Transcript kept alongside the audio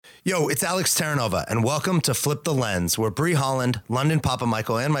Yo, it's Alex Terranova, and welcome to Flip the Lens, where Bree Holland, London Papa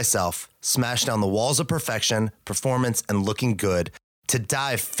Michael, and myself smash down the walls of perfection, performance, and looking good to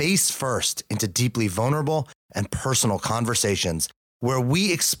dive face first into deeply vulnerable and personal conversations where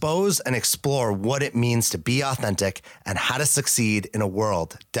we expose and explore what it means to be authentic and how to succeed in a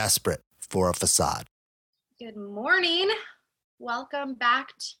world desperate for a facade. Good morning. Welcome back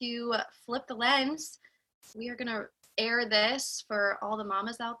to Flip the Lens. We are going to air this for all the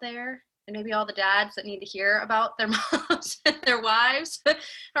mamas out there and maybe all the dads that need to hear about their moms and their wives. How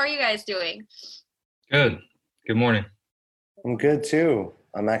are you guys doing? Good. Good morning. I'm good too.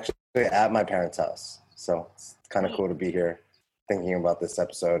 I'm actually at my parents' house, so it's kind of cool to be here thinking about this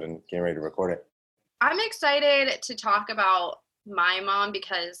episode and getting ready to record it. I'm excited to talk about my mom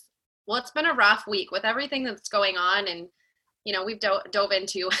because, well, it's been a rough week with everything that's going on, and you know, we've dove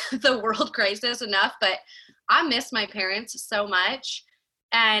into the world crisis enough, but I miss my parents so much,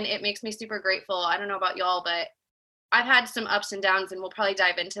 and it makes me super grateful. I don't know about y'all, but I've had some ups and downs, and we'll probably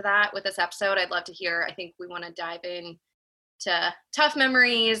dive into that with this episode. I'd love to hear. I think we want to dive in to tough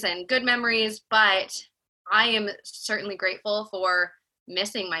memories and good memories, but I am certainly grateful for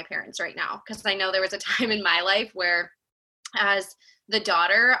missing my parents right now, because I know there was a time in my life where, as the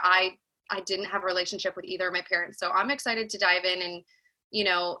daughter, I didn't have a relationship with either of my parents. So I'm excited to dive in, and, you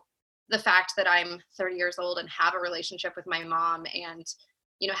know, the fact that I'm 30 years old and have a relationship with my mom, and,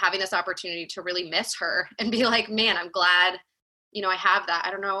 you know, having this opportunity to really miss her and be like, man, I'm glad, you know, I have that.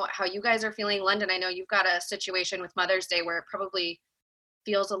 I don't know how you guys are feeling. London, I know you've got a situation with Mother's Day where it probably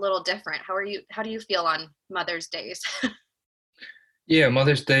feels a little different. How do you feel on Mother's Days? Yeah,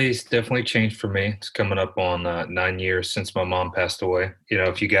 Mother's Day's definitely changed for me. It's coming up on 9 years since my mom passed away. You know,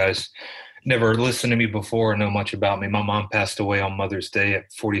 if you guys never listened to me before or know much about me, my mom passed away on Mother's Day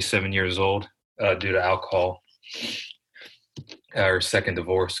at 47 years old due to alcohol. Our second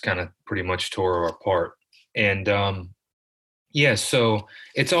divorce kind of pretty much tore her apart. And yeah, so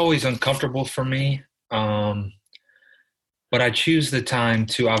it's always uncomfortable for me. But I choose the time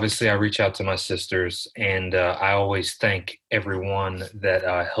to, obviously, I reach out to my sisters, and I always thank everyone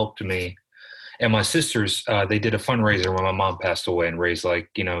that helped me. And my sisters, they did a fundraiser when my mom passed away and raised I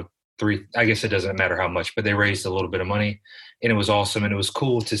guess it doesn't matter how much, but they raised a little bit of money, and it was awesome. And it was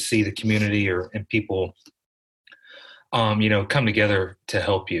cool to see the community and people, come together to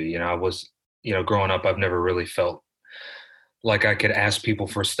help you. You know, I was, growing up, I've never really felt like I could ask people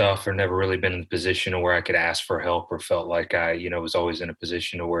for stuff, or never really been in a position where I could ask for help, or felt like I, was always in a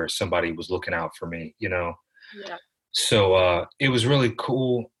position where somebody was looking out for me, Yeah. So it was really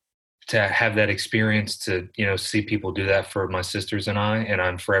cool to have that experience, to, see people do that for my sisters and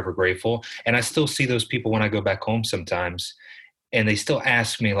I'm forever grateful. And I still see those people when I go back home sometimes, and they still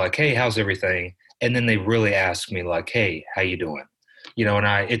ask me like, hey, how's everything? And then they really ask me like, hey, how you doing?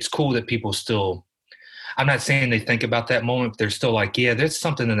 And it's cool that people still, I'm not saying they think about that moment, but they're still like, yeah, there's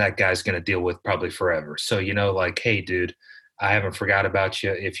something that guy's going to deal with probably forever. So, like, hey, dude, I haven't forgot about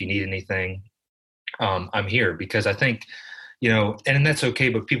you. If you need anything, I'm here. Because I think, and that's okay,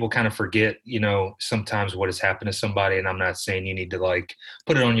 but people kind of forget, sometimes what has happened to somebody. And I'm not saying you need to like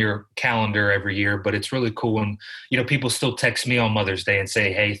put it on your calendar every year, but it's really cool when, people still text me on Mother's Day and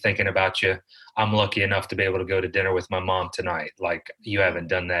say, hey, thinking about you. I'm lucky enough to be able to go to dinner with my mom tonight. Like, you haven't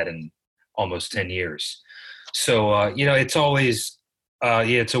done that in almost 10 years. So, it's always,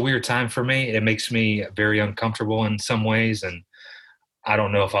 it's a weird time for me. It makes me very uncomfortable in some ways. And I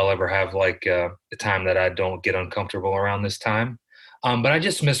don't know if I'll ever have like a time that I don't get uncomfortable around this time. But I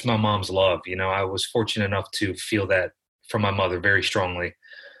just miss my mom's love. I was fortunate enough to feel that from my mother very strongly.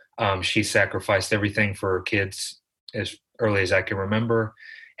 She sacrificed everything for her kids as early as I can remember,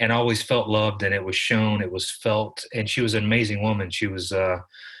 and always felt loved, and it was shown, it was felt. And she was an amazing woman. She was,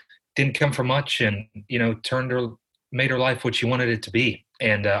 didn't come from much, and made her life what she wanted it to be.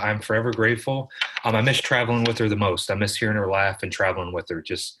 And I'm forever grateful. I miss traveling with her the most. I miss hearing her laugh and traveling with her.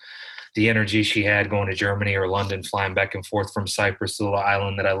 Just the energy she had going to Germany or London, flying back and forth from Cyprus, the little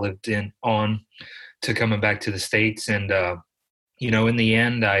island that I lived on, to coming back to the States. And in the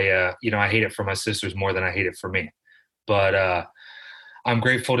end, I hate it for my sisters more than I hate it for me. But I'm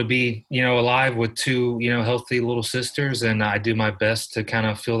grateful to be, alive with two, healthy little sisters, and I do my best to kind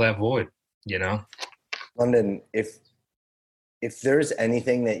of fill that void, London, if there's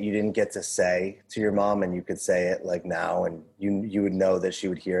anything that you didn't get to say to your mom and you could say it like now, and you would know that she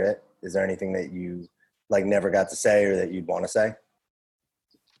would hear it, is there anything that you like never got to say or that you'd want to say?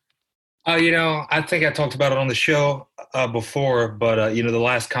 I think I talked about it on the show before, but the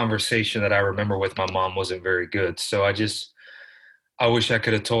last conversation that I remember with my mom wasn't very good. So I wish I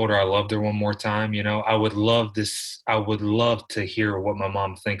could have told her I loved her one more time. I would love this. I would love to hear what my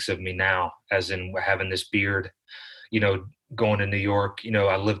mom thinks of me now, as in having this beard, you know, going to New York.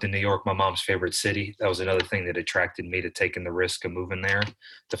 I lived in New York, my mom's favorite city. That was another thing that attracted me to taking the risk of moving there,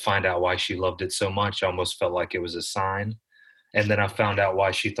 to find out why she loved it so much. I almost felt like it was a sign. And then I found out why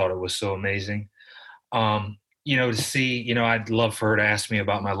she thought it was so amazing. To see, I'd love for her to ask me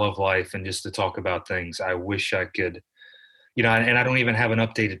about my love life and just to talk about things. I wish I could, and I don't even have an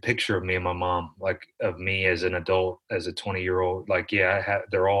updated picture of me and my mom, like of me as an adult, as a 20-year-old. Like, yeah,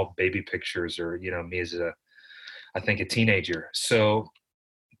 they're all baby pictures, or, me as I think a teenager. So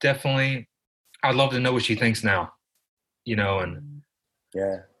definitely I'd love to know what she thinks now, and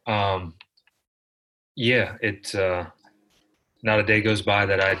Yeah. yeah, it's not a day goes by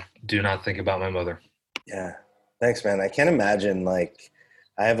that I do not think about my mother. Yeah. Thanks, man. I can't imagine, like,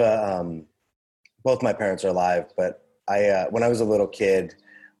 I have both my parents are alive, but when I was a little kid,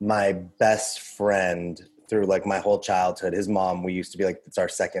 my best friend through like my whole childhood, his mom, we used to be like, it's our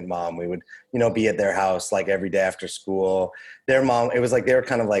second mom. We would, be at their house like every day after school. Their mom, it was like, they were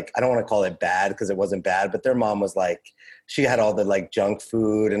kind of like, I don't want to call it bad because it wasn't bad, but their mom was like, she had all the like junk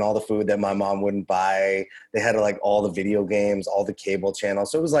food and all the food that my mom wouldn't buy. They had like all the video games, all the cable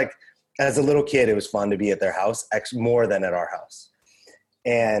channels. So it was like, as a little kid, it was fun to be at their house, more than at our house.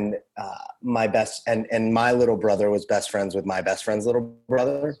 And my little brother was best friends with my best friend's little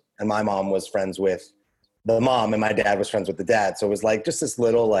brother, and my mom was friends with the mom, and my dad was friends with the dad. So it was like just this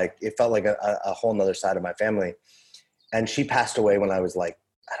little, like, it felt like a whole nother side of my family. And she passed away when I was like,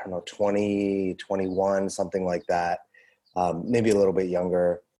 I don't know, 20, 21, something like that, maybe a little bit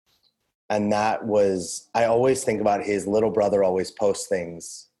younger. And that was, I always think about his little brother always posts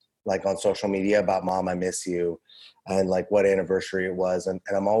things like on social media about, Mom, I miss you, and like what anniversary it was. And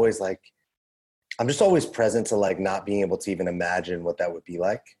I'm always like, I'm just always present to like not being able to even imagine what that would be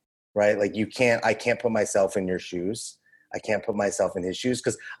like, right? Like I can't put myself in your shoes. I can't put myself in his shoes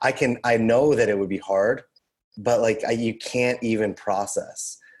because I know that it would be hard, but like you can't even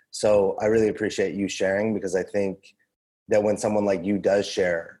process. So I really appreciate you sharing, because I think that when someone like you does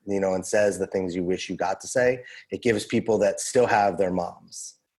share, and says the things you wish you got to say, it gives people that still have their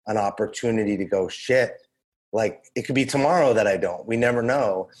moms an opportunity to go, shit, like it could be tomorrow that I don't. We never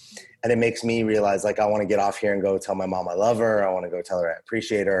know. And it makes me realize, like, I want to get off here and go tell my mom I love her. I want to go tell her I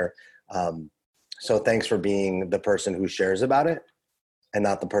appreciate her. So thanks for being the person who shares about it and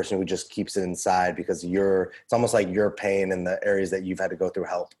not the person who just keeps it inside, because it's almost like your pain in the areas that you've had to go through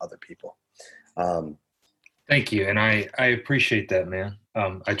help other people. Thank you. And I appreciate that, man.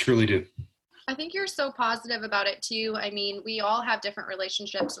 I truly do. I think you're so positive about it too. I mean, we all have different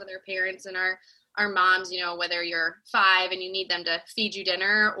relationships with our parents and our moms, whether you're 5 and you need them to feed you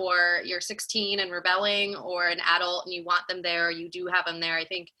dinner, or you're 16 and rebelling, or an adult and you want them there, or you do have them there. I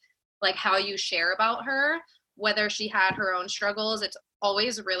think like how you share about her, whether she had her own struggles, it's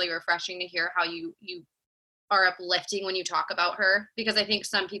always really refreshing to hear how you are uplifting when you talk about her, because I think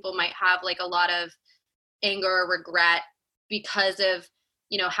some people might have like a lot of anger or regret because of,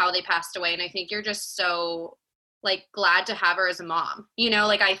 how they passed away. And I think you're just so like glad to have her as a mom,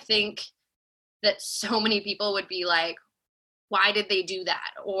 like I think that so many people would be like, why did they do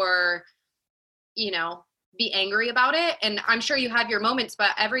that? Or, be angry about it. And I'm sure you have your moments,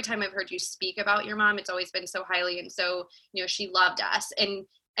 but every time I've heard you speak about your mom, it's always been so highly. And so, she loved us. And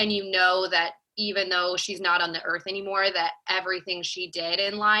that even though she's not on the earth anymore, that everything she did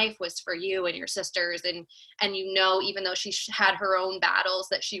in life was for you and your sisters. And even though she had her own battles,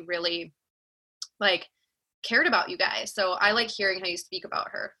 that she really like cared about you guys. So I like hearing how you speak about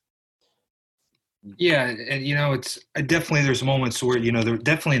her. Yeah. And, it's definitely, there's moments where, there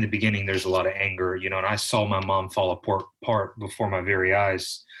definitely in the beginning, there's a lot of anger, and I saw my mom fall apart before my very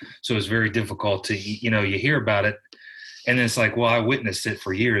eyes. So it was very difficult to, you hear about it. And then it's like, well, I witnessed it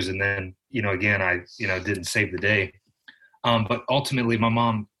for years. And then, again, I, didn't save the day. But ultimately my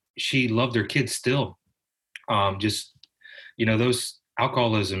mom, she loved her kids still. Those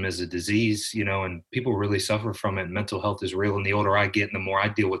alcoholism is a disease, and people really suffer from it. Mental health is real. And the older I get and the more I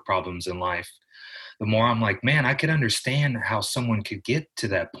deal with problems in life, the more I'm like, man, I could understand how someone could get to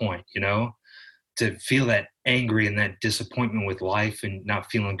that point, to feel that angry and that disappointment with life and not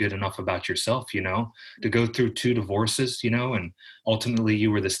feeling good enough about yourself, to go through 2 divorces, and ultimately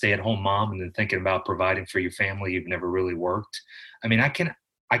you were the stay-at-home mom and then thinking about providing for your family. You've never really worked. I mean, I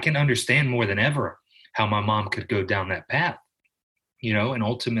can understand more than ever how my mom could go down that path, and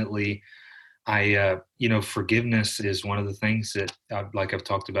ultimately forgiveness is one of the things that I've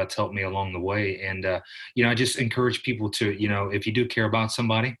talked about, to help me along the way. And, I just encourage people to, if you do care about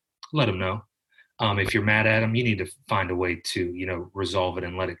somebody, let them know. If you're mad at them, you need to find a way to, resolve it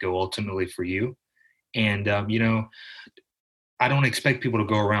and let it go ultimately for you. And, I don't expect people to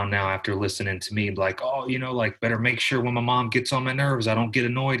go around now after listening to me like, oh, like better make sure when my mom gets on my nerves, I don't get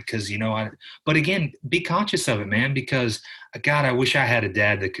annoyed because, but again, be conscious of it, man, because God, I wish I had a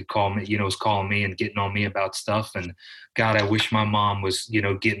dad that could call me, was calling me and getting on me about stuff. And God, I wish my mom was,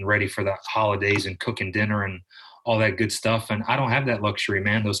 getting ready for the holidays and cooking dinner and all that good stuff. And I don't have that luxury,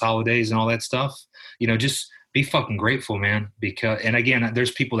 man, those holidays and all that stuff, just be fucking grateful, man. Because, and again,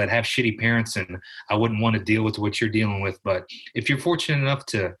 there's people that have shitty parents and I wouldn't want to deal with what you're dealing with. But if you're fortunate enough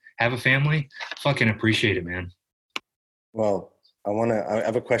to have a family, fucking appreciate it, man. Well, I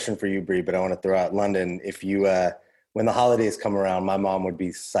have a question for you, Bree, but I want to throw out London. If you, when the holidays come around, my mom would be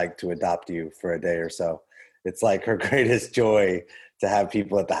psyched to adopt you for a day or so. It's like her greatest joy to have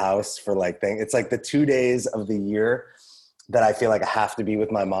people at the house for it's like the 2 days of the year that I feel like I have to be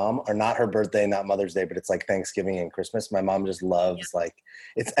with my mom are not her birthday, not Mother's Day, but it's like Thanksgiving and Christmas. My mom just loves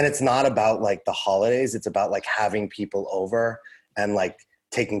it's not about like the holidays. It's about like having people over and like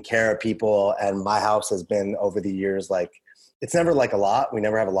taking care of people. And my house has been over the years, like it's never like a lot. We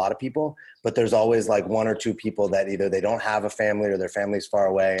never have a lot of people, but there's always like one or two people that either they don't have a family or their family's far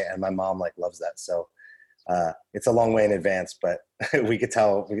away. And my mom like loves that. So it's a long way in advance, but we could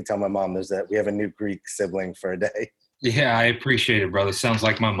tell my mom we have a new Greek sibling for a day. Yeah, I appreciate it, brother. Sounds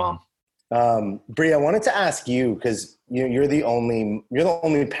like my mom. Bree, I wanted to ask you because you're the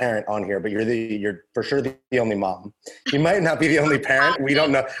only parent on here, but you're for sure the only mom. You might not be the only parent. We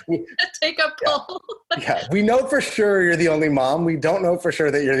don't know. Take a poll. Yeah, we know for sure you're the only mom. We don't know for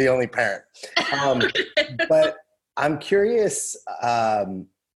sure that you're the only parent. But I'm curious,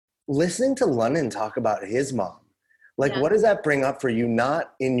 listening to London talk about his mom. Like, what does that bring up for you?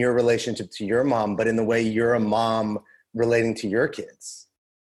 Not in your relationship to your mom, but in the way you're a mom relating to your kids.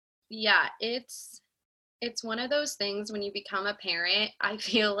 Yeah, it's one of those things when you become a parent, I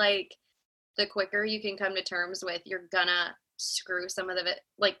feel like the quicker you can come to terms with you're gonna screw some of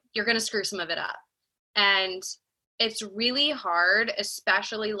it up. And it's really hard,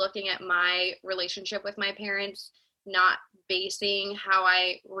 especially looking at my relationship with my parents, not basing how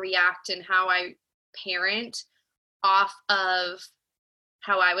I react and how I parent off of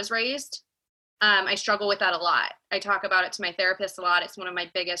how I was raised. I struggle with that a lot. I talk about it to my therapist a lot. It's one of my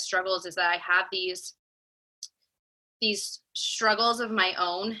biggest struggles is that I have these struggles of my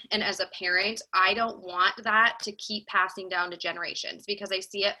own. And as a parent, I don't want that to keep passing down to generations because I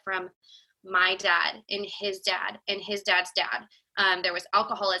see it from my dad and his dad and his dad's dad. There was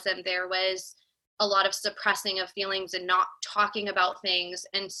alcoholism. There was a lot of suppressing of feelings and not talking about things.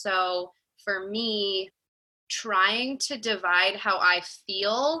 And so for me, trying to divide how I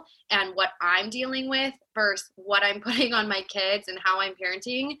feel and what I'm dealing with versus what I'm putting on my kids and how I'm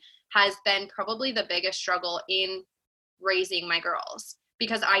parenting has been probably the biggest struggle in raising my girls,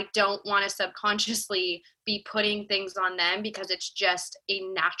 because I don't want to subconsciously be putting things on them because it's just a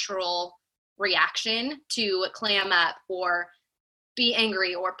natural reaction to clam up or be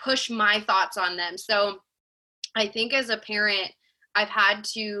angry or push my thoughts on them. So I think as a parent, I've had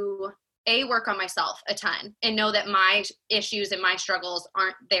to work on myself a ton and know that my issues and my struggles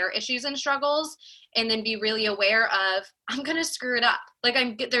aren't their issues and struggles, and then be really aware of I'm going to screw it up.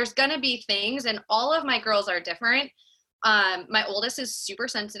 Like there's going to be things, and all of my girls are different. My oldest is super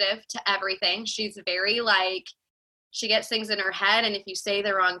sensitive to everything. She's very she gets things in her head, and if you say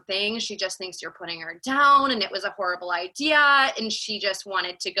the wrong thing, she just thinks you're putting her down and it was a horrible idea, and she just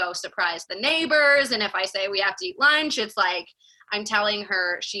wanted to go surprise the neighbors. And if I say we have to eat lunch, it's like I'm telling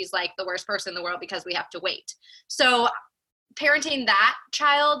her she's like the worst person in the world because we have to wait. So parenting that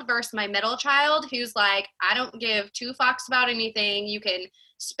child versus my middle child, who's like, I don't give two fucks about anything. You can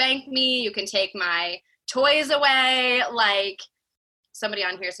spank me. You can take my toys away. Like somebody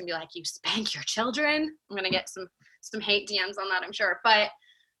on here is gonna be like, you spank your children? I'm gonna get some hate DMs on that, I'm sure. But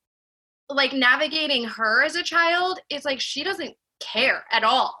like navigating her as a child, it's like she doesn't care at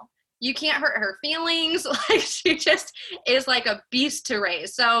all. You can't hurt her feelings. Like she just is like a beast to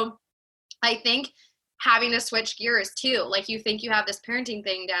raise. So I think having to switch gears too, like you think you have this parenting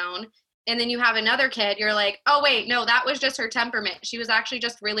thing down, and then you have another kid, you're like, oh wait, no, that was just her temperament. She was actually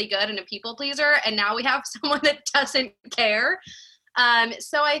just really good and a people pleaser. And now we have someone that doesn't care.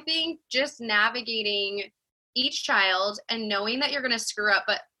 So I think just navigating each child and knowing that you're going to screw up.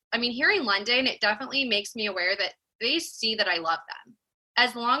 But I mean, here in London, it definitely makes me aware that they see that I love them.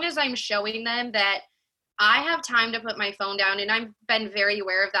 As long as I'm showing them that I have time to put my phone down, and I've been very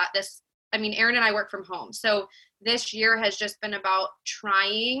aware of that. Aaron and I work from home. So this year has just been about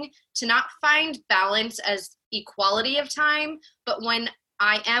trying to not find balance as equality of time, but when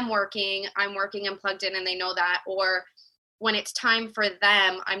I am working, I'm working and plugged in and they know that, or when it's time for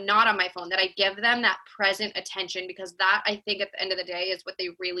them, I'm not on my phone, that I give them that present attention, because that, I think, at the end of the day is what they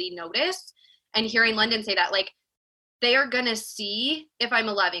really notice. And hearing London say that, like, they are going to see if I'm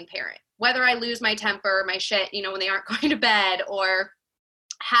a loving parent, whether I lose my temper, my shit, when they aren't going to bed, or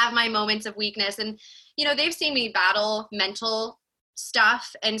have my moments of weakness. And, they've seen me battle mental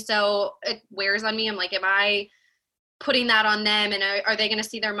stuff. And so it wears on me. I'm like, am I putting that on them? And are they going to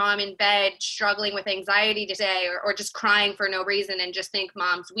see their mom in bed struggling with anxiety today, or just crying for no reason and just think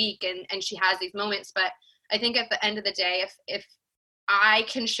mom's weak and she has these moments? But I think at the end of the day, if I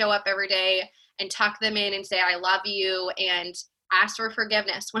can show up every day and tuck them in and say, I love you, and ask for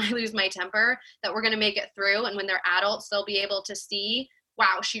forgiveness when I lose my temper, that we're going to make it through. And when they're adults, they'll be able to see,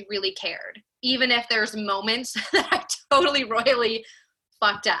 wow, she really cared. Even if there's moments that I totally royally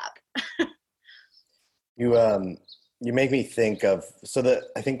fucked up. You make me think of,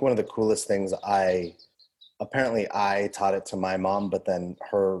 I think one of the coolest things I taught it to my mom, but then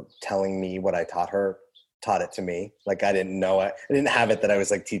her telling me what I taught her taught it to me. Like, I didn't know it. I didn't have it that I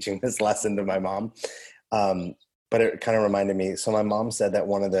was like teaching this lesson to my mom. But it kind of reminded me. So my mom said that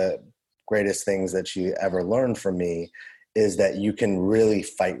one of the greatest things that she ever learned from me is that you can really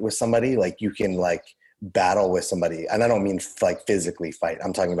fight with somebody. Like, you can like battle with somebody. And I don't mean like physically fight.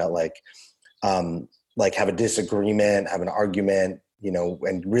 I'm talking about like have a disagreement, have an argument,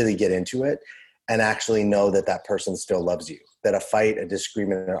 and really get into it, and actually know that that person still loves you. That a fight, a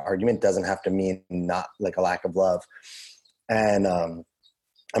disagreement, an argument doesn't have to mean not like a lack of love. And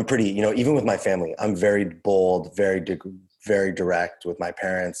I'm pretty, even with my family, I'm very bold, very direct with my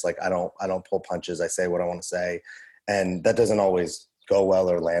parents. Like, I don't pull punches. I say what I want to say, and that doesn't always go well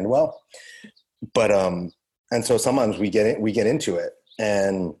or land well. But and so sometimes we get into it.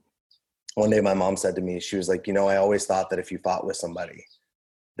 And one day my mom said to me, she was like, I always thought that if you fought with somebody,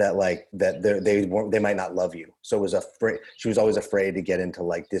 that they might not love you. So she was always afraid to get into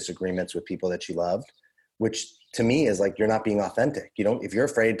like disagreements with people that she loved, which to me is like, you're not being authentic. If you're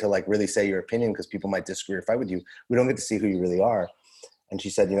afraid to like really say your opinion because people might disagree or fight with you, we don't get to see who you really are. And she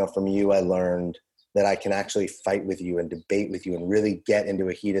said, from you, I learned that I can actually fight with you and debate with you and really get into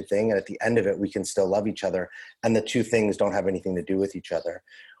a heated thing. And at the end of it, we can still love each other. And the two things don't have anything to do with each other.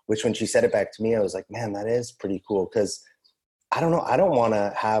 Which, when she said it back to me, I was like, man, that is pretty cool. Because I don't know, I don't want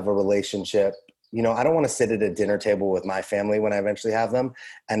to have a relationship. I don't want to sit at a dinner table with my family when I eventually have them,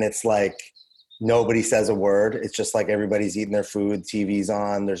 and it's like nobody says a word. It's just like everybody's eating their food, TV's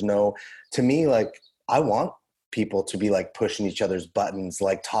on. To me, like, I want people to be like pushing each other's buttons,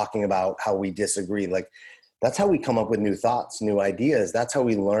 like talking about how we disagree. Like, that's how we come up with new thoughts, new ideas. That's how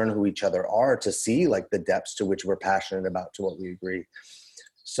we learn who each other are, to see like the depths to which we're passionate about, to what we agree.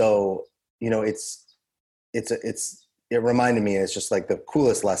 So, it reminded me, it's just like the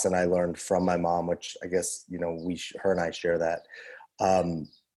coolest lesson I learned from my mom, which I guess, her and I share that.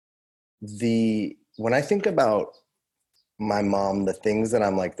 When I think about my mom, the things that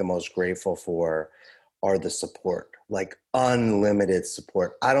I'm like the most grateful for are the support, like unlimited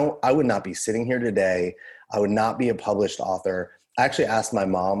support. I would not be sitting here today. I would not be a published author. I actually asked my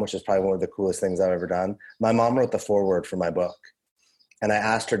mom, which is probably one of the coolest things I've ever done. My mom wrote the foreword for my book. And I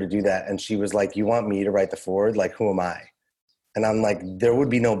asked her to do that. And she was like, you want me to write the foreword? Like, who am I? And I'm like, there would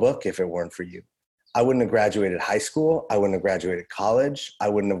be no book if it weren't for you. I wouldn't have graduated high school. I wouldn't have graduated college. I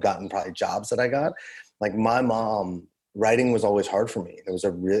wouldn't have gotten probably jobs that I got. Like, my mom, writing was always hard for me.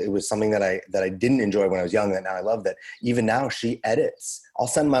 It was something that I didn't enjoy when I was young, that now I love. That even now she edits. I'll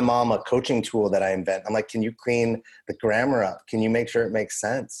send my mom a coaching tool that I invent. I'm like, can you clean the grammar up? Can you make sure it makes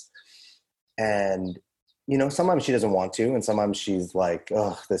sense? And sometimes she doesn't want to, and sometimes she's like,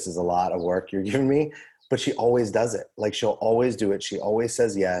 oh, this is a lot of work you're giving me, but she always does it. Like, she'll always do it. She always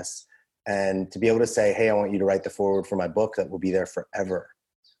says yes. And to be able to say, hey, I want you to write the foreword for my book that will be there forever,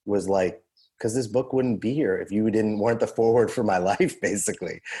 was like, because this book wouldn't be here if you weren't the foreword for my life,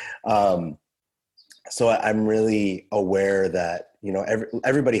 basically. So I'm really aware that,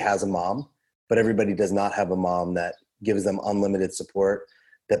 everybody has a mom, but everybody does not have a mom that gives them unlimited support,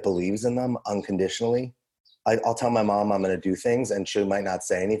 that believes in them unconditionally. I'll tell my mom I'm going to do things, and she might not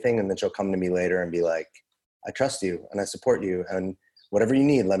say anything. And then she'll come to me later and be like, I trust you and I support you, and whatever you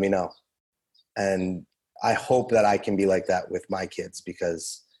need, let me know. And I hope that I can be like that with my kids,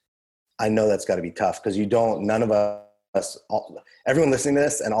 because I know that's got to be tough, because none of us, everyone listening to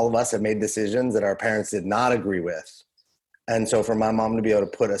this and all of us have made decisions that our parents did not agree with. And so for my mom to be able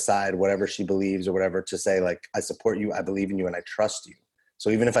to put aside whatever she believes or whatever, to say like, I support you, I believe in you, and I trust you. So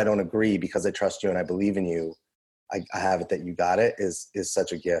even if I don't agree, because I trust you and I believe in you, I have it that you got it, is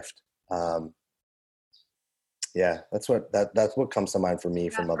such a gift. Yeah, that's what comes to mind for me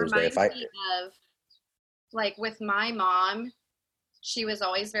for That Mother's Day. reminds me of, like, with my mom, she was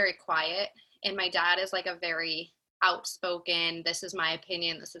always very quiet, and my dad is like a very outspoken, this is my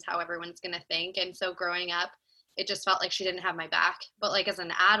opinion, this is how everyone's going to think. And so growing up, it just felt like she didn't have my back. But like as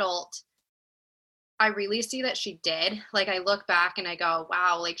an adult, I really see that she did. Like I look back and I go,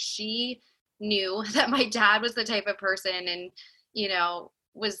 wow, like she knew that my dad was the type of person and,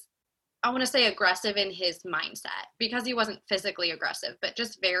 was, I want to say, aggressive in his mindset, because he wasn't physically aggressive, but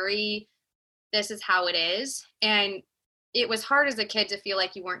just very, this is how it is. And it was hard as a kid to feel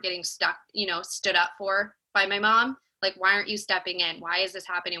like you weren't getting stood up for by my mom. Like, why aren't you stepping in? Why is this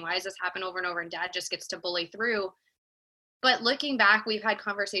happening? Why does this happen over and over? And dad just gets to bully through. But looking back, we've had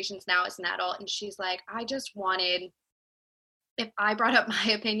conversations now as an adult, and she's like, I just wanted, if I brought up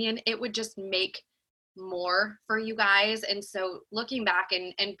my opinion, it would just make more for you guys. And so looking back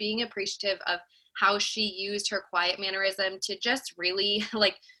and being appreciative of how she used her quiet mannerism to just really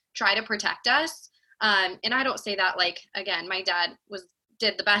like try to protect us. And I don't say that, like, again, my dad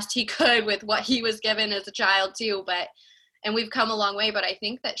did the best he could with what he was given as a child too, and we've come a long way, but I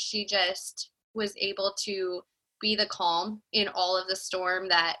think that she just was able to be the calm in all of the storm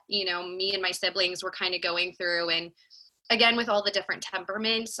that, me and my siblings were kind of going through. And again, with all the different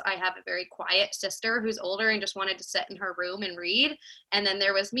temperaments, I have a very quiet sister who's older and just wanted to sit in her room and read. And then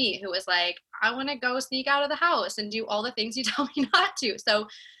there was me who was like, I want to go sneak out of the house and do all the things you tell me not to. So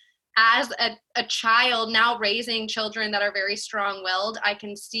as a child now raising children that are very strong-willed, I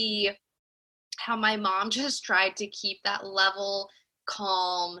can see how my mom just tried to keep that level,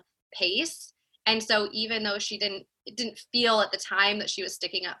 calm pace. And so even though it didn't feel at the time that she was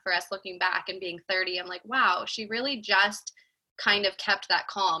sticking up for us, looking back and being 30, I'm like, wow, she really just kind of kept that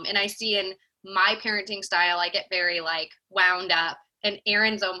calm. And I see in my parenting style, I get very like wound up, and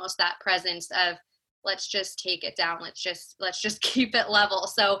Erin's almost that presence of, let's just take it down. Let's just keep it level.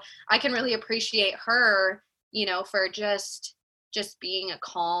 So I can really appreciate her, for just being a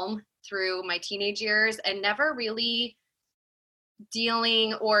calm through my teenage years and never really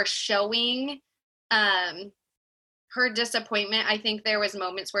dealing or showing her disappointment. I think there was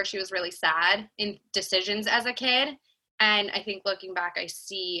moments where she was really sad in decisions as a kid. And I think looking back, I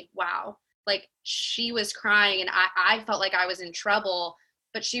see, wow, like she was crying and I felt like I was in trouble,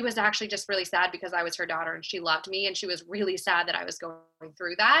 but she was actually just really sad because I was her daughter and she loved me. And she was really sad that I was going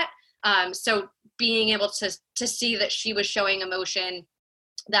through that. So being able to see that she was showing emotion,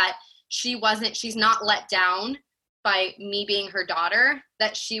 that she's not let down by me being her daughter,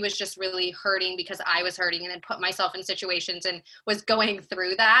 that she was just really hurting because I was hurting and then put myself in situations and was going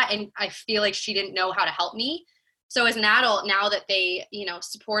through that. And I feel like she didn't know how to help me. So as an adult, now that they,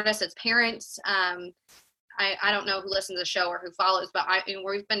 support us as parents, I don't know who listens to the show or who follows, but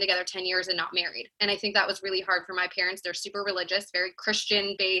we've been together 10 years and not married. And I think that was really hard for my parents. They're super religious, very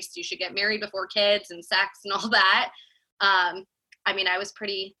Christian based. You should get married before kids and sex and all that. I was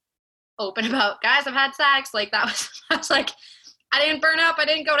pretty open about, guys, I've had sex. Like I was like, I didn't burn up. I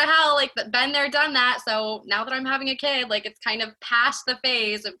didn't go to hell. Like been there, done that. So now that I'm having a kid, like it's kind of past the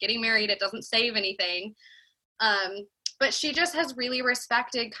phase of getting married. It doesn't save anything. But she just has really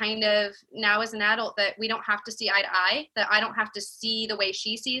respected kind of now as an adult that we don't have to see eye to eye, that I don't have to see the way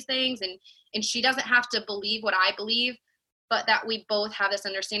she sees things. And she doesn't have to believe what I believe, but that we both have this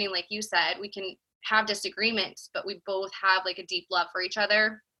understanding, like you said, we can have disagreements, but we both have like a deep love for each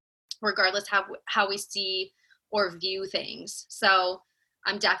other, regardless how we see or view things. So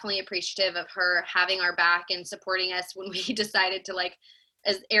I'm definitely appreciative of her having our back and supporting us when we decided to, like,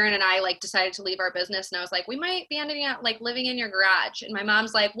 as Erin and I decided to leave our business, and I was like, we might be ending up living in your garage. And my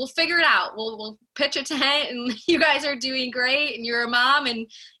mom's like, we'll figure it out. We'll pitch a tent and you guys are doing great and you're a mom. And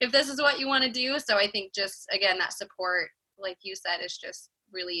if this is what you want to do. So I think just, again, that support, like you said, is just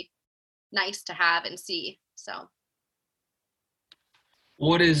really nice to have and see. So.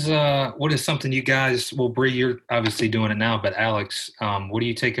 What is something you guys, well, Bree, you're obviously doing it now, but Alex, what are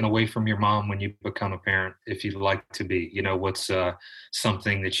you taking away from your mom when you become a parent, if you'd like to be? What's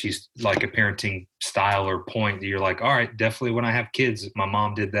something that she's like a parenting style or point that you're like, all right, definitely when I have kids, my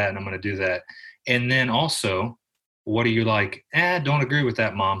mom did that and I'm going to do that. And then also, what are you like, don't agree with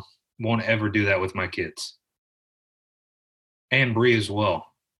that, Mom. Won't ever do that with my kids. And Bree as well.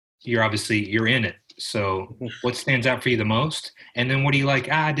 You're in it. So what stands out for you the most? And then what do you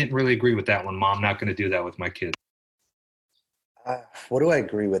like? I didn't really agree with that one, Mom. I'm not going to do that with my kids. What do I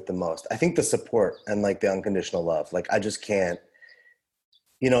agree with the most? I think the support and the unconditional love. I just can't,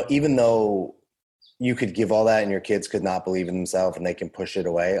 even though you could give all that and your kids could not believe in themselves and they can push it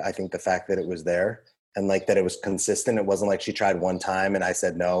away. I think the fact that it was there and like that it was consistent. It wasn't like she tried one time and I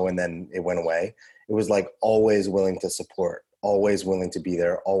said no and then it went away. It was like always willing to support, always willing to be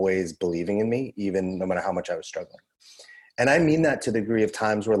there, always believing in me, even no matter how much I was struggling. And I mean that to the degree of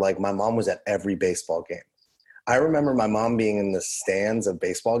times where like my mom was at every baseball game. I remember my mom being in the stands of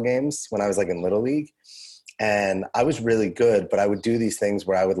baseball games when I was like in Little League. And I was really good, but I would do these things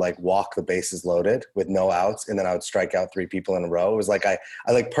where I would like walk the bases loaded with no outs, and then I would strike out 3 people in a row. It was like I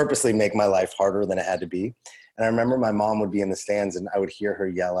like purposely make my life harder than it had to be. And I remember my mom would be in the stands and I would hear her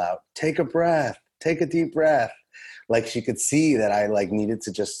yell out, "Take a breath, take a deep breath." Like she could see that I like needed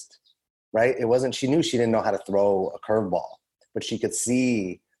to just, right? It wasn't, she knew she didn't know how to throw a curveball, but she could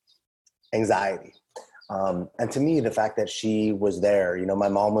see anxiety. And to me, the fact that she was there, you know, my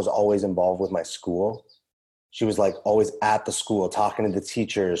mom was always involved with my school. She was like always at the school, talking to the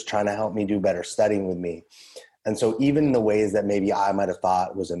teachers, trying to help me do better, studying with me. And so even in the ways that maybe I might have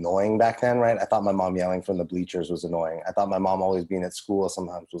thought was annoying back then, right? I thought my mom yelling from the bleachers was annoying. I thought my mom always being at school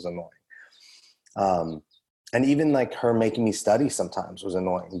sometimes was annoying. And even like her making me study sometimes was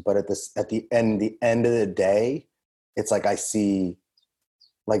annoying. But at the end of the day, it's like I see,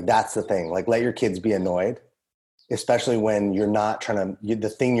 like that's the thing. Like let your kids be annoyed, especially when you're not trying to, the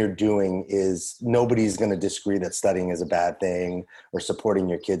thing you're doing is nobody's going to disagree that studying is a bad thing or supporting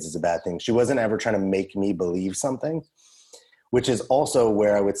your kids is a bad thing. She wasn't ever trying to make me believe something, which is also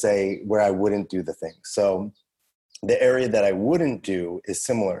where I would say where I wouldn't do the thing. So the area that I wouldn't do is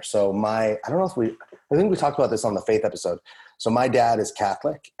similar. So I think we talked about this on the faith episode. So my dad is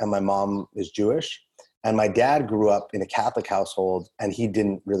Catholic and my mom is Jewish. And my dad grew up in a Catholic household and he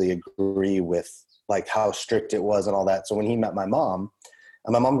didn't really agree with like how strict it was and all that. So when he met my mom,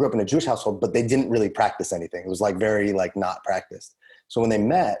 and my mom grew up in a Jewish household, but they didn't really practice anything. It was like very like not practiced. So when they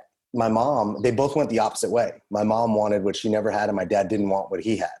met, my mom, they both went the opposite way. My mom wanted what she never had and my dad didn't want what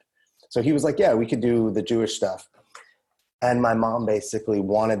he had. So he was like, yeah, we could do the Jewish stuff. And my mom basically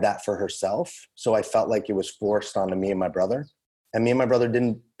wanted that for herself. So I felt like it was forced onto me and my brother. And me and my brother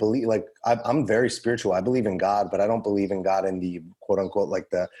didn't believe, like, I'm very spiritual. I believe in God, but I don't believe in God in the quote unquote, like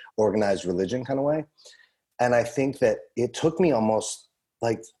the organized religion kind of way. And I think that it took me almost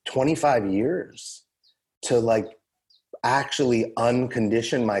like 25 years to like actually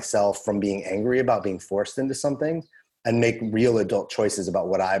uncondition myself from being angry about being forced into something and make real adult choices about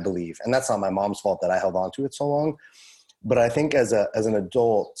what I believe. And that's not my mom's fault that I held on to it so long. But I think as an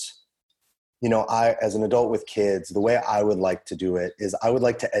adult, you know, as an adult with kids, the way I would like to do it is I would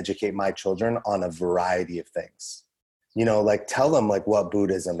like to educate my children on a variety of things. You know, like tell them like what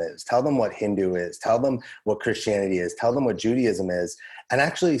Buddhism is, tell them what Hindu is, tell them what Christianity is, tell them what Judaism is, and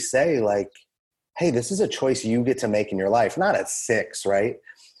actually say like, hey, this is a choice you get to make in your life. Not at 6, right?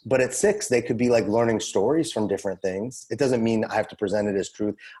 But at 6, they could be like learning stories from different things. It doesn't mean I have to present it as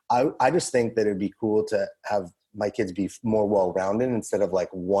truth. I just think that it'd be cool to have my kids be more well-rounded instead of like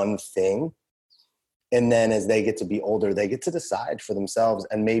one thing. And then as they get to be older, they get to decide for themselves.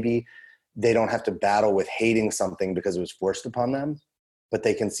 And maybe they don't have to battle with hating something because it was forced upon them, but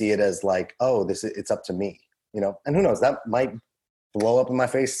they can see it as like, oh, it's up to me, you know? And who knows, that might blow up in my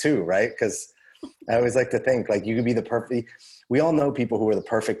face too, right? Because I always like to think like you could be we all know people who were the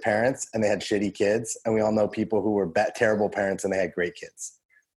perfect parents and they had shitty kids. And we all know people who were terrible parents and they had great kids.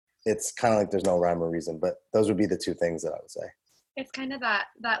 It's kind of like there's no rhyme or reason, but those would be the 2 things that I would say. It's kind of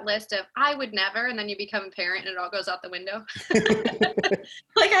that list of I would never, and then you become a parent and it all goes out the window.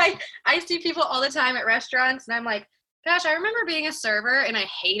 Like I see people all the time at restaurants and I'm like, gosh, I remember being a server and I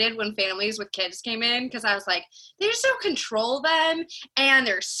hated when families with kids came in because I was like, they just don't control them and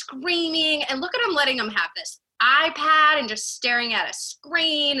they're screaming and look at them letting them have this iPad and just staring at a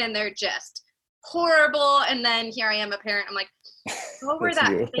screen and they're just horrible. And then here I am a parent. I'm like, go over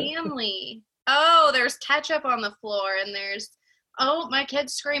that family. Oh, there's ketchup on the floor and there's, oh, my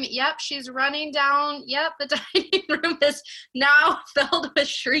kid's screaming. Yep, she's running down. Yep, the dining room is now filled with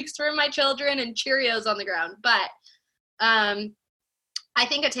shrieks from my children and Cheerios on the ground. But I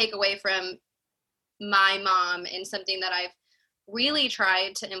think a takeaway from my mom and something that I've really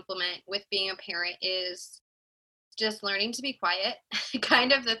tried to implement with being a parent is just learning to be quiet.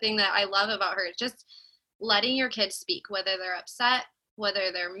 Kind of the thing that I love about her is just letting your kids speak, whether they're upset,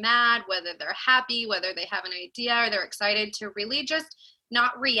 whether they're mad, whether they're happy, whether they have an idea or they're excited, to really just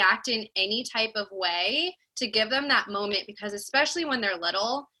not react in any type of way, to give them that moment, because especially when they're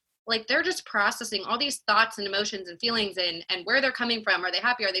little, like they're just processing all these thoughts and emotions and feelings and where they're coming from. Are they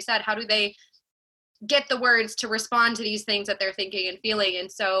happy? Are they sad? How do they get the words to respond to these things that they're thinking and feeling?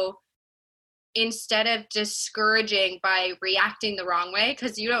 And so instead of discouraging by reacting the wrong way,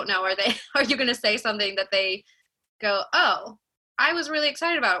 because you don't know, are you going to say something that they go, oh, I was really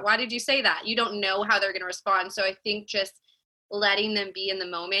excited about it. Why did you say that? You don't know how they're going to respond. So I think just letting them be in the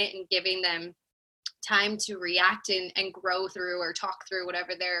moment and giving them time to react and grow through or talk through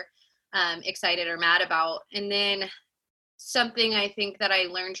whatever they're excited or mad about. And then something I think that I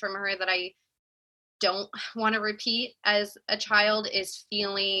learned from her that I don't want to repeat as a child is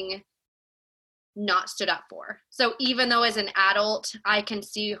feeling not stood up for. So even though as an adult, I can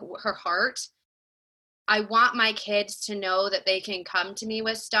see her heart, I want my kids to know that they can come to me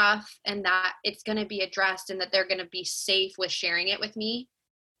with stuff and that it's going to be addressed and that they're going to be safe with sharing it with me.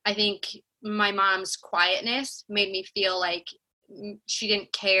 I think my mom's quietness made me feel like she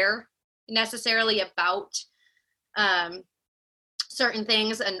didn't care necessarily about certain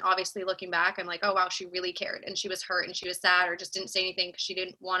things. And obviously looking back, I'm like, oh, wow, she really cared. And she was hurt and she was sad or just didn't say anything because she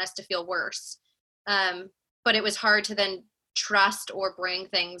didn't want us to feel worse. But it was hard to then trust or bring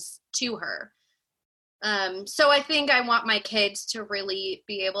things to her. So I think I want my kids to really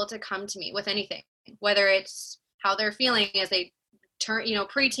be able to come to me with anything, whether it's how they're feeling as they turn,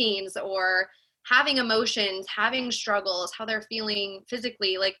 preteens, or having emotions, having struggles, how they're feeling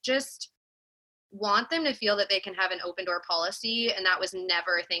physically, like just want them to feel that they can have an open door policy. And that was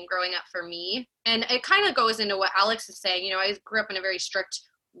never a thing growing up for me. And it kind of goes into what Alex is saying. I grew up in a very strict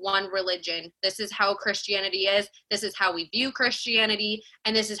one religion. This is how Christianity is. This is how we view Christianity.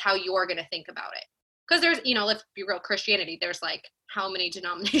 And this is how you're going to think about it. Because there's, let's be real, Christianity, there's like how many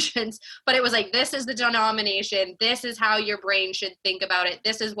denominations, but it was like, this is the denomination. This is how your brain should think about it.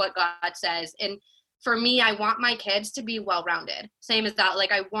 This is what God says. And for me, I want my kids to be well-rounded. Same as that.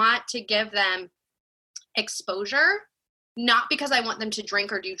 Like I want to give them exposure, not because I want them to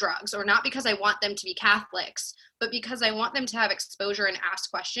drink or do drugs, or not because I want them to be Catholics, but because I want them to have exposure and ask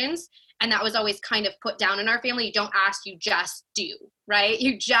questions. And that was always kind of put down in our family. You don't ask, you just do, right?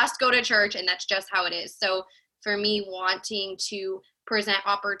 You just go to church and that's just how it is. So for me, wanting to present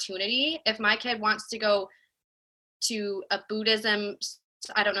opportunity, if my kid wants to go to a Buddhism,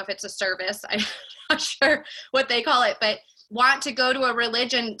 I don't know if it's a service, I'm not sure what they call it, but want to go to a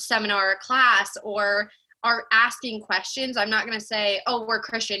religion seminar or class or are asking questions, I'm not going to say, oh, we're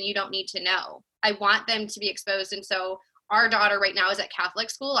Christian, you don't need to know. I want them to be exposed. And so our daughter right now is at Catholic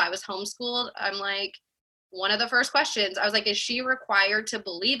school. I was homeschooled. I'm like, one of the first questions, I was like, is she required to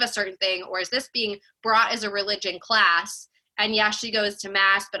believe a certain thing, or is this being brought as a religion class? And yeah, she goes to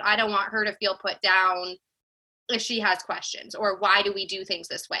mass, but I don't want her to feel put down if she has questions, or why do we do things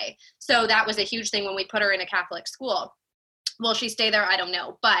this way? So that was a huge thing when we put her in a Catholic school. Will she stay there? I don't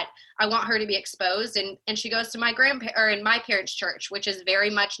know, but I want her to be exposed. And she goes to my parents' church, which is very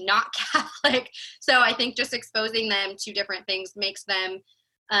much not Catholic. So I think just exposing them to different things makes them,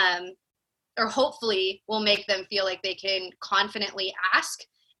 or hopefully will make them feel like they can confidently ask,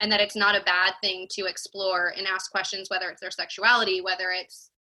 and that it's not a bad thing to explore and ask questions, whether it's their sexuality, whether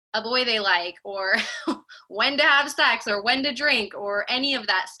it's a boy they like, or when to have sex, or when to drink, or any of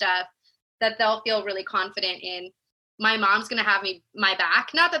that stuff, that they'll feel really confident in. My mom's going to have my back.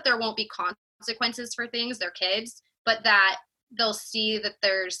 Not that there won't be consequences for things, they're kids, but that they'll see that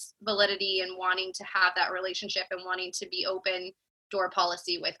there's validity in wanting to have that relationship and wanting to be open door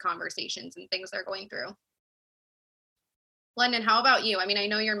policy with conversations and things they're going through. London, how about you? I mean, I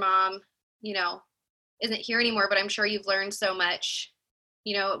know your mom, isn't here anymore, but I'm sure you've learned so much,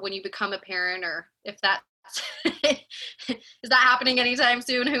 when you become a parent, or if that's, is that happening anytime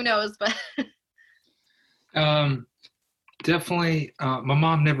soon? Who knows, but. Definitely. My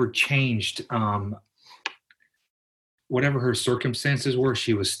mom never changed. Whatever her circumstances were,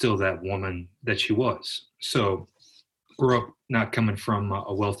 she was still that woman that she was. So grew up not coming from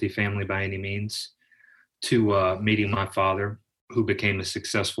a wealthy family by any means, to meeting my father, who became a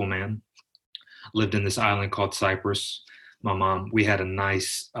successful man, lived in this island called Cyprus. My mom, we had a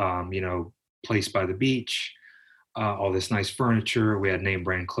nice, place by the beach, all this nice furniture. We had name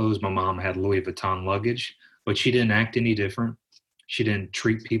brand clothes. My mom had Louis Vuitton luggage. But she didn't act any different. She didn't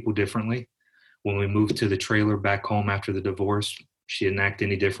treat people differently. When we moved to the trailer back home after the divorce, she didn't act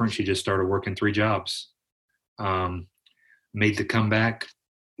any different. She just started working 3 jobs. Made the comeback,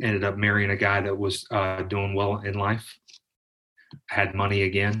 ended up marrying a guy that was doing well in life. Had money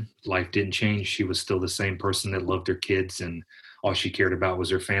again. Life didn't change. She was still the same person that loved her kids, and all she cared about was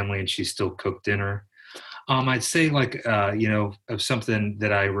her family, and she still cooked dinner. I'd say of something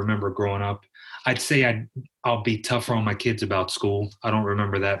that I remember growing up, I'd say I'll be tougher on my kids about school. I don't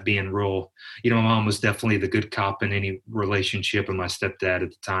remember that being real. My mom was definitely the good cop in any relationship, and my stepdad at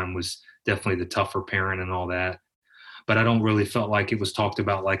the time was definitely the tougher parent and all that. but I don't really felt like it was talked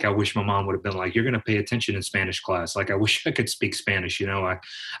about. Like, I wish my mom would have been like, you're going to pay attention in Spanish class. Like, I wish I could speak Spanish. You know,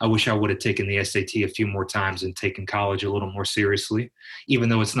 I wish I would have taken the SAT a few more times and taken college a little more seriously, even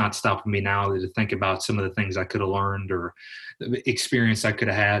though it's not stopping me now to think about some of the things I could have learned or the experience I could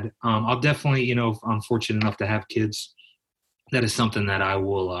have had. I'll definitely, you know, if I'm fortunate enough to have kids, that is something that I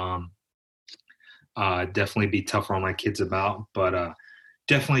will definitely be tougher on my kids about, but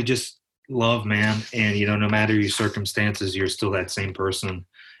definitely just love, man. And, you know, no matter your circumstances, you're still that same person.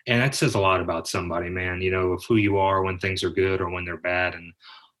 And that says a lot about somebody, man, you know, of who you are when things are good or when they're bad. And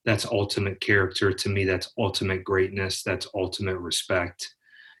that's ultimate character. To me, that's ultimate greatness. That's ultimate respect,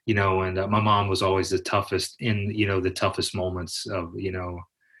 you know. And my mom was always the toughest in, you know, the toughest moments of, you know,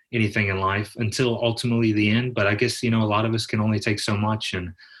 anything in life until ultimately the end. But I guess, you know, a lot of us can only take so much.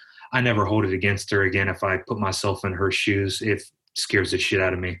 And I never hold it against her again. If I put myself in her shoes, it scares the shit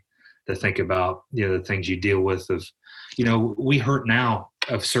out of me to think about, you know, the things you deal with of, you know, we hurt now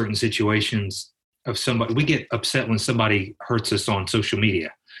of certain situations of somebody. We get upset when somebody hurts us on social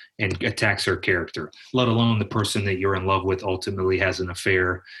media and attacks our character, let alone the person that you're in love with ultimately has an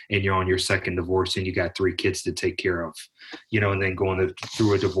affair and you're on your second divorce and you got 3 kids to take care of, you know, and then going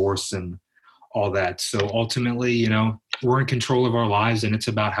through a divorce and all that. So ultimately, you know, we're in control of our lives and it's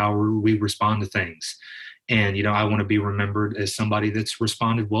about how we respond to things. And, you know, I want to be remembered as somebody that's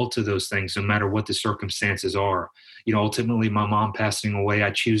responded well to those things, no matter what the circumstances are. You know, ultimately, my mom passing away,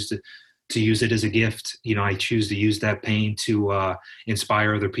 I choose to use it as a gift. You know, I choose to use that pain to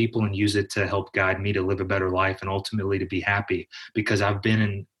inspire other people and use it to help guide me to live a better life and ultimately to be happy. Because I've been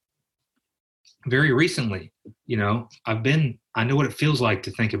in very recently, you know, I know what it feels like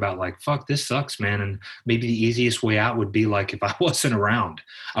to think about like, fuck, this sucks, man. And maybe the easiest way out would be like, if I wasn't around,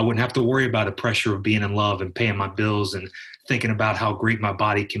 I wouldn't have to worry about the pressure of being in love and paying my bills and thinking about how great my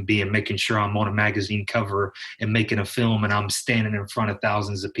body can be and making sure I'm on a magazine cover and making a film and I'm standing in front of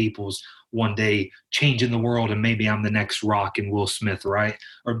thousands of people's one day changing the world and maybe I'm the next Rock and Will Smith, right?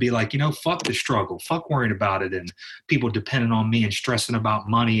 Or be like, you know, fuck the struggle, fuck worrying about it and people depending on me and stressing about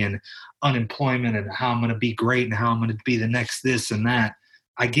money and unemployment and how I'm going to be great and how I'm going to be the next this and that.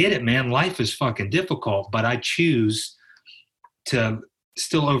 I get it, man. Life is fucking difficult, but I choose to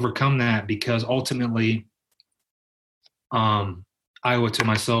still overcome that because ultimately I owe it to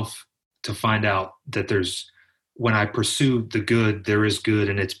myself to find out that when I pursue the good, there is good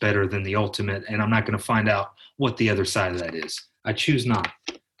and it's better than the ultimate. And I'm not going to find out what the other side of that is. I choose not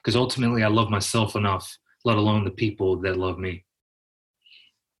because ultimately I love myself enough, let alone the people that love me.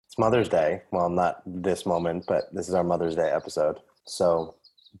 It's Mother's Day. Well, not this moment, but this is our Mother's Day episode. So,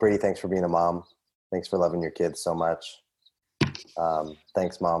 Bree, thanks for being a mom. Thanks for loving your kids so much.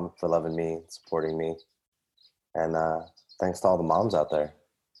 Thanks, Mom, for loving me, supporting me. And thanks to all the moms out there.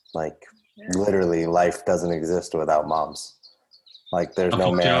 Like, literally, life doesn't exist without moms. Like, there's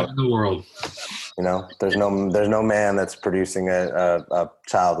no man in the world. You know, there's no man that's producing a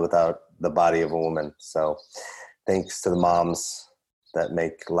child without the body of a woman. So, thanks to the moms that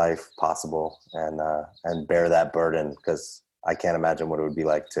make life possible and bear that burden, because I can't imagine what it would be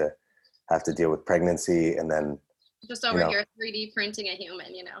like to have to deal with pregnancy and then just over here 3D printing a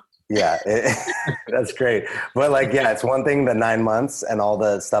human, you know. Yeah, that's great. But like, yeah, it's one thing, the 9 months and all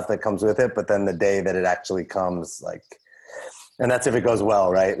the stuff that comes with it, but then the day that it actually comes, like, and that's if it goes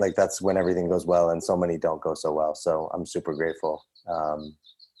well, right? Like that's when everything goes well, and so many don't go so well. So I'm super grateful.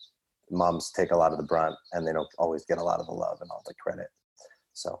 Moms take a lot of the brunt and they don't always get a lot of the love and all the credit.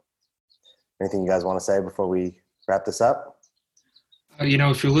 So anything you guys want to say before we wrap this up? You know,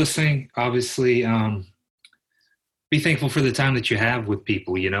 if you're listening, obviously, be thankful for the time that you have with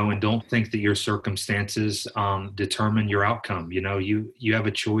people, you know, and don't think that your circumstances determine your outcome. You know, you have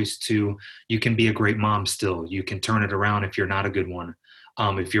a choice you can be a great mom still. You can turn it around if you're not a good one.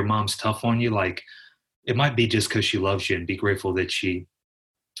 If your mom's tough on you, like it might be just because she loves you, and be grateful that she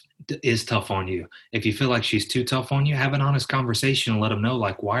is tough on you. If you feel like she's too tough on you, have an honest conversation and let them know,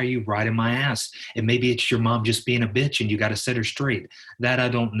 like, why are you riding my ass? And maybe it's your mom just being a bitch and you got to set her straight. That I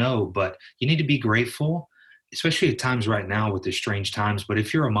don't know, but you need to be grateful, especially at times right now with the strange times. But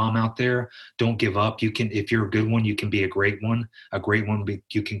if you're a mom out there, don't give up. You can, if you're a good one, you can be a great one. A great one,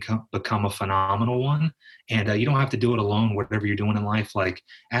 you can become a phenomenal one. And you don't have to do it alone, whatever you're doing in life. Like,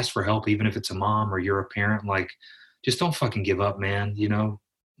 ask for help, even if it's a mom or you're a parent. Like, just don't fucking give up, man. You know,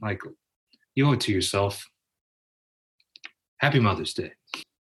 like, you owe it to yourself. Happy Mother's Day.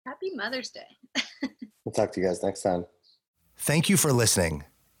 Happy Mother's Day. We'll talk to you guys next time. Thank you for listening.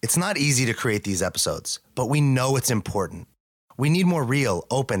 It's not easy to create these episodes, but we know it's important. We need more real,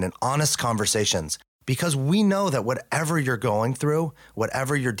 open, and honest conversations because we know that whatever you're going through,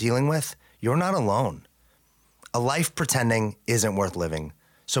 whatever you're dealing with, you're not alone. A life pretending isn't worth living.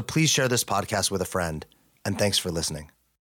 So please share this podcast with a friend. And thanks for listening.